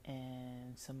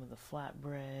 and some of the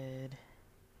flatbread,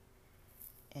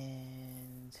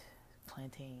 and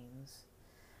plantains.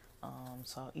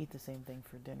 So I'll eat the same thing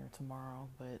for dinner tomorrow,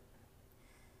 but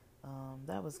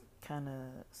that was kind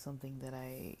of something that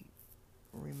I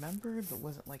remembered but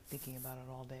wasn't like thinking about it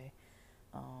all day.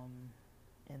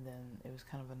 And then it was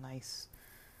kind of a nice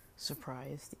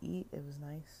surprise to eat. It was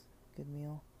nice, good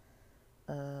meal.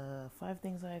 5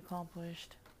 things I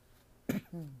accomplished.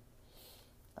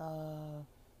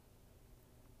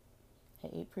 I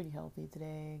ate pretty healthy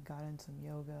today, got in some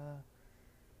yoga,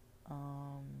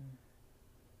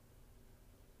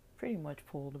 pretty much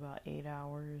pulled about 8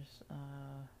 hours.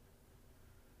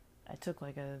 I took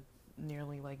like a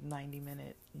nearly like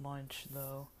 90-minute lunch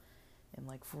though, and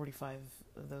like 45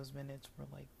 of those minutes were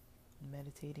like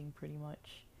meditating pretty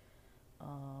much,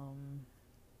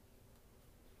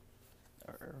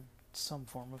 or some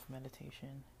form of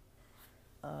meditation.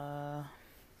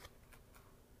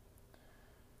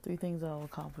 3 things I'll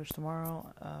accomplish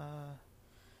tomorrow.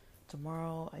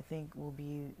 Tomorrow I think will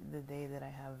be the day that I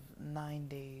have 9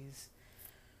 days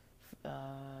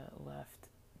left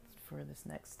for this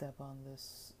next step on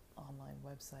this online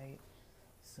website.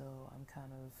 So I'm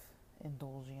kind of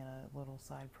indulging in a little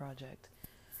side project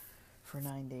for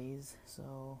 9 days.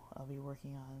 So I'll be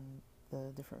working on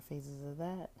the different phases of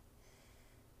that,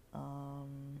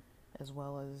 as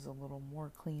well as a little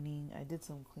more cleaning. I did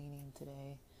some cleaning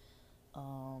today.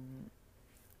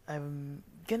 I'm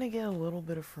gonna get a little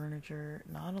bit of furniture,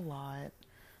 not a lot.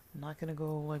 I'm not gonna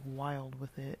go like wild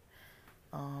with it.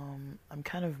 I'm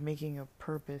kind of making a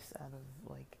purpose out of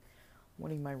like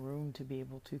wanting my room to be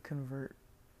able to convert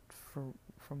from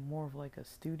more of like a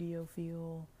studio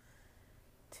feel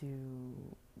to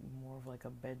more of like a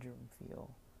bedroom feel,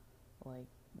 like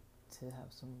to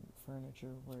have some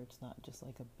furniture where it's not just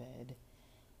like a bed,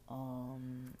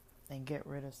 and get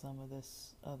rid of some of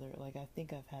this other, like, I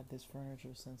think I've had this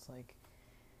furniture since, like,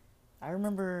 I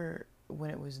remember when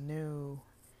it was new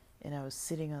and I was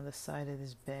sitting on the side of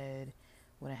this bed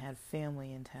when I had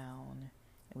family in town,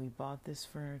 and we bought this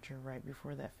furniture right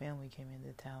before that family came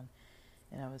into town,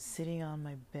 and I was sitting on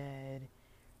my bed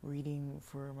reading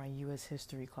for my U.S.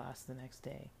 history class the next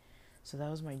day. So that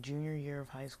was my junior year of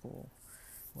high school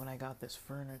when I got this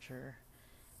furniture.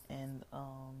 And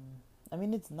I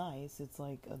mean, it's nice. It's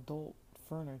like adult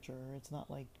furniture. It's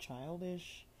not like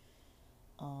childish.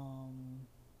 And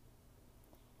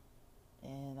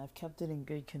I've kept it in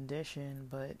good condition,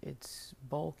 but it's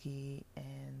bulky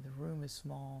and the room is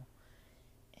small.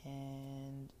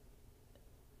 And,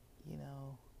 you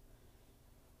know,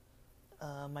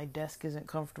 my desk isn't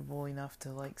comfortable enough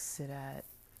to like sit at.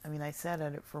 I mean, I sat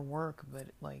at it for work, but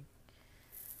like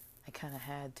I kind of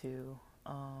had to.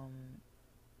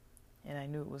 And I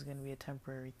knew it was going to be a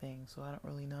temporary thing, so I don't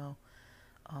really know.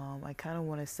 I kind of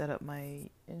want to set up my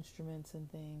instruments and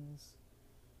things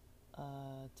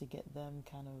to get them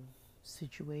kind of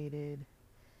situated,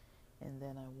 and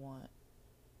then I want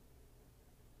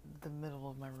the middle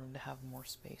of my room to have more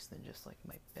space than just like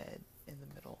my bed in the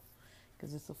middle,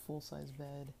 because it's a full-size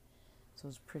bed, so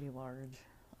it's pretty large.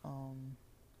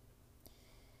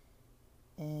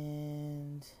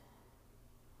 And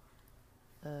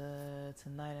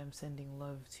Tonight I'm sending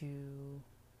love to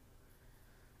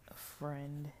a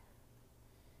friend,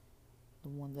 the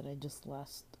one that I just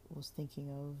last was thinking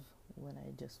of when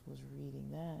I just was reading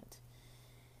that.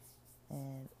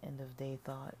 And end of day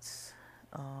thoughts.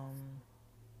 I'm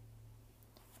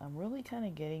really kind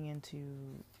of getting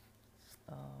into,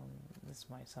 this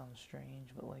might sound strange,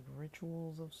 but like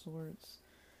rituals of sorts.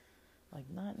 Like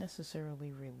not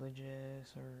necessarily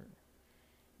religious or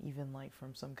even like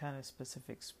from some kind of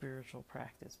specific spiritual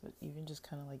practice, but even just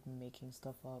kind of like making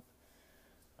stuff up.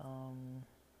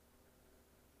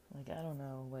 Like, I don't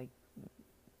know, like,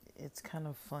 it's kind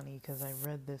of funny because I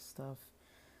read this stuff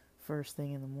first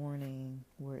thing in the morning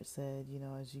where it said,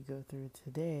 as you go through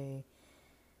today,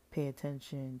 pay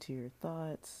attention to your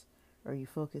thoughts. Are you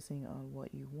focusing on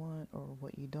what you want or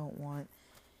what you don't want?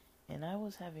 And I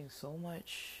was having so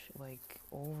much, like,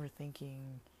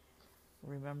 overthinking,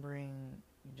 remembering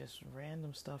just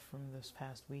random stuff from this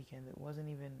past weekend. It wasn't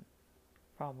even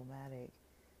problematic,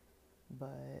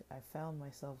 but I found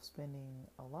myself spending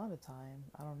a lot of time,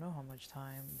 I don't know how much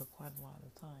time, but quite a lot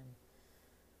of time,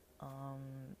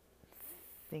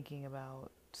 thinking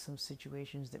about some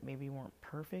situations that maybe weren't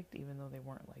perfect, even though they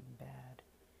weren't, like, bad.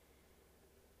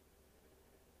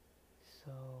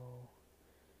 So,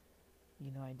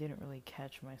 I didn't really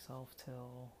catch myself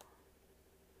till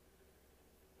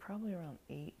probably around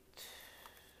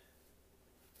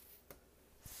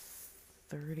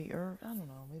 8:30, or I don't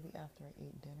know, maybe after I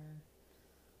ate dinner.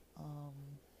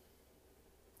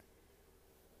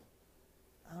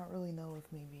 I don't really know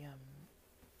if maybe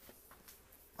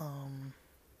I'm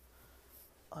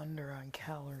under on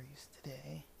calories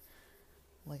today.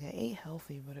 Like, I ate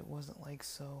healthy, but it wasn't like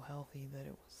so healthy that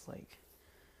it was like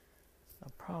a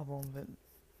problem, but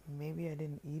maybe I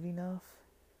didn't eat enough.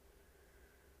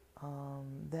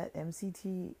 That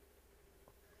MCT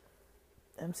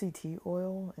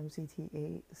oil,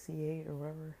 MCT8, C8 or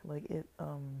whatever, like it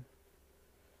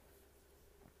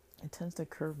tends to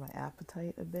curb my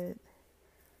appetite a bit,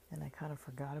 and I kind of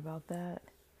forgot about that.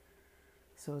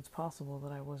 So it's possible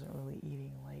that I wasn't really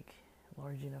eating like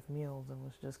large enough meals and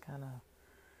was just kind of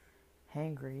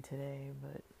hangry today,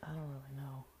 but I don't really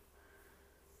know.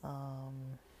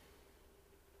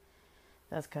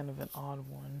 That's kind of an odd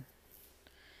one.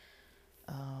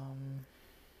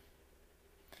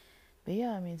 But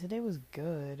yeah, I mean, today was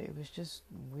good. It was just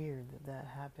weird that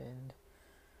happened,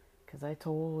 because I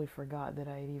totally forgot that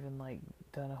I had even like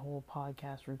done a whole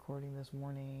podcast recording this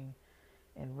morning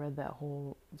and read that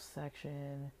whole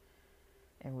section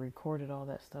and recorded all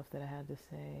that stuff that I had to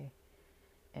say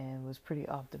and was pretty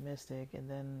optimistic. And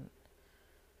then,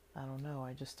 I don't know,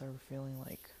 I just started feeling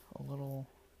like a little,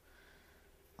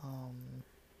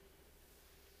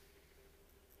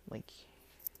 like,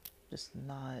 just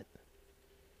not,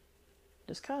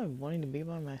 just kind of wanting to be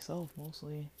by myself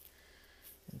mostly,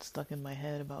 and stuck in my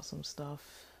head about some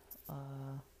stuff.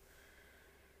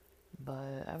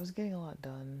 But I was getting a lot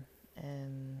done,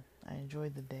 and I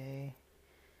enjoyed the day.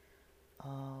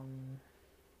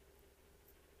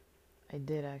 I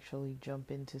did actually jump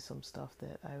into some stuff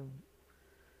that I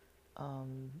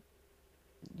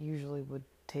usually would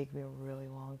take me a really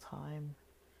long time,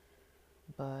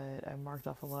 but I marked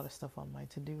off a lot of stuff on my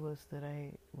to-do list that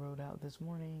I wrote out this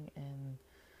morning, and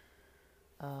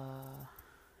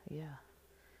yeah.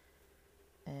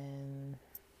 And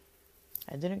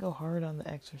I didn't go hard on the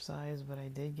exercise, but I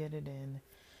did get it in.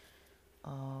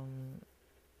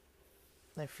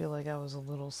 I feel like I was a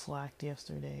little slacked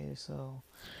yesterday, so,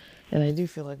 and I do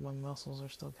feel like my muscles are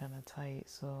still kind of tight,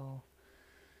 so,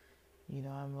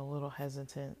 I'm a little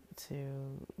hesitant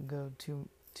to go too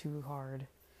hard.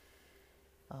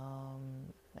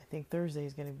 I think Thursday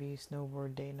is going to be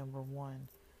snowboard day number 1,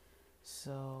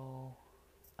 so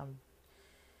I'm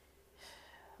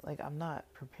not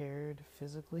prepared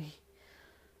physically,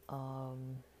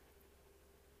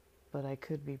 but I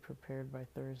could be prepared by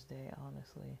Thursday,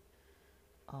 honestly.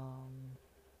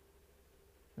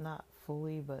 Not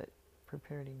fully, but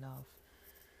prepared enough,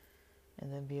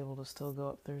 and then be able to still go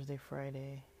up Thursday,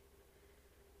 Friday,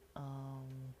 a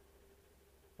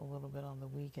little bit on the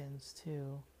weekends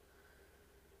too.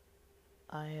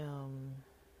 I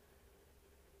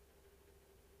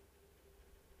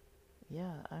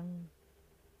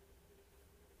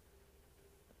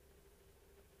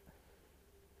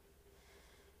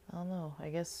don't know, I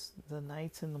guess the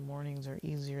nights and the mornings are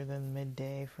easier than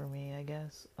midday for me, I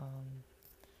guess.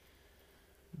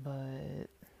 But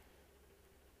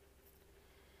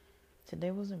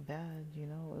today wasn't bad, it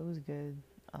was good.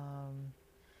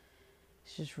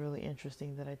 It's just really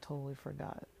interesting that I totally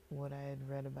forgot what I had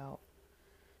read about.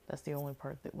 That's the only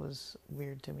part that was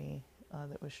weird to me.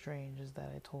 that was strange is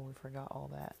that I totally forgot all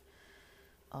that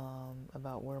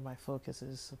about where my focus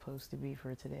is supposed to be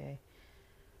for today.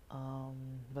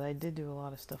 But I did do a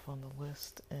lot of stuff on the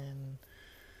list, and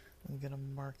I'm gonna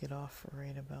mark it off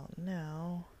right about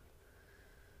now,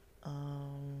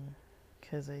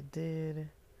 because I did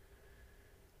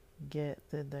get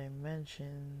the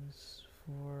dimensions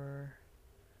for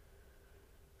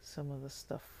some of the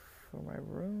stuff for my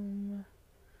room.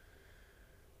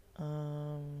 I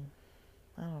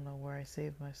don't know where I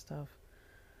saved my stuff.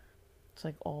 It's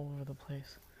like all over the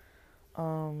place.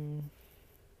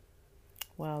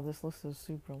 Wow, this list is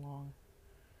super long.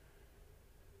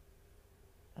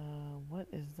 What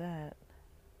is that?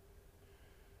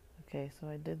 Okay, so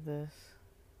I did this.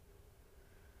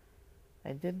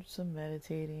 I did some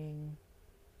meditating.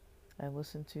 I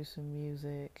listened to some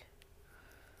music.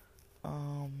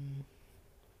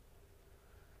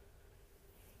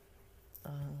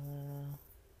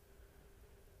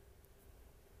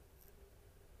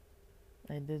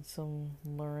 I did some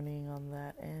learning on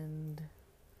that end.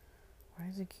 Why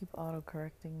does it keep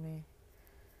auto-correcting me?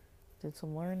 Did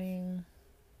some learning.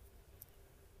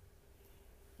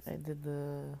 I did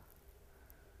the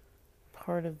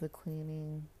part of the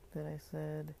cleaning that I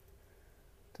said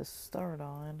to start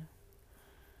on,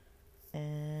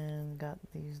 and got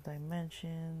these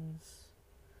dimensions,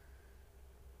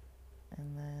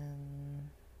 and then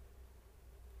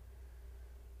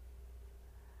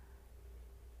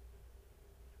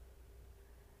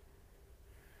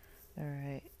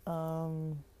alright,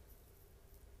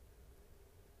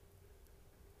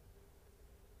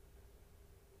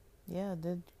 yeah, I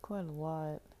did quite a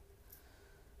lot.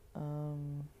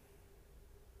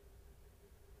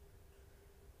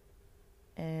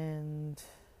 And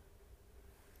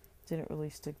didn't really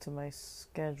stick to my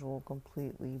schedule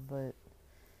completely, but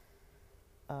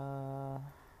I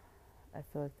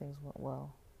feel like things went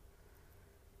well.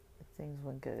 Things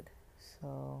went good.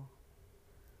 So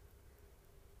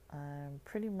I'm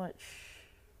pretty much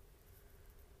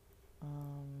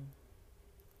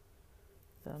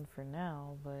done for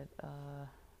now, but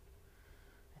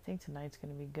I think tonight's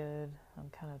gonna be good. I'm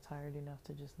kind of tired enough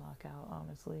to just knock out,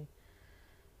 honestly.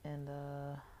 And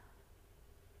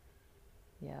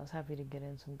yeah, I was happy to get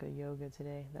in some good yoga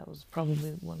today. That was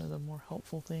probably one of the more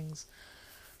helpful things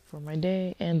for my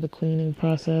day and the cleaning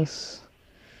process.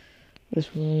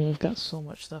 This room has got so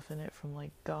much stuff in it from, like,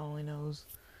 God only knows,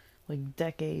 like,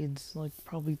 decades, like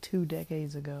probably 2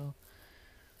 decades ago.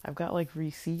 I've got, like,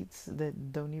 receipts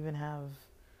that don't even have,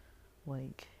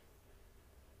 like,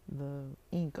 the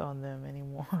ink on them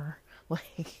anymore.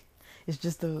 Like, it's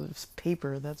just the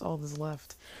paper. That's all that's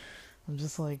left. I'm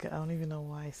just like, I don't even know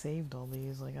why I saved all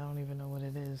these. Like, I don't even know what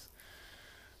it is.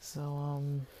 So,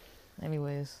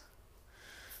 anyways,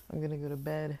 I'm gonna go to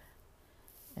bed,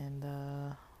 and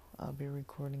I'll be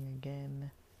recording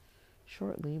again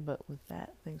shortly. But with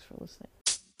that, thanks for listening.